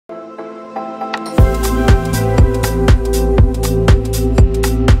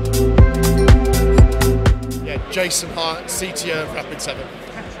Jason Hart, CTO of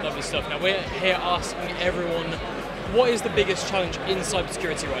Rapid7. Lovely stuff. Now we're here asking everyone, what is the biggest challenge in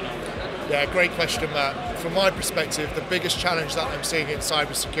cybersecurity right now? Yeah, great question, Matt. From my perspective, the biggest challenge that I'm seeing in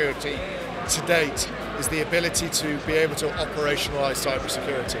cybersecurity to date is the ability to be able to operationalize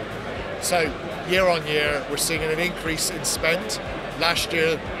cybersecurity. So year on year, we're seeing an increase in spend. Last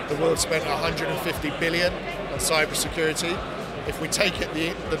year, the world spent 150 billion on cybersecurity. If we take it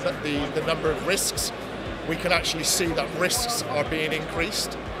the number of risks, we can actually see that risks are being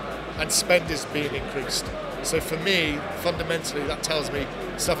increased and spend is being increased. So for me, fundamentally, that tells me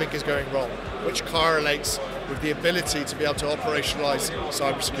something is going wrong, which correlates with the ability to be able to operationalize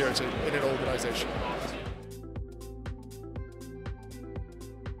cybersecurity in an organization.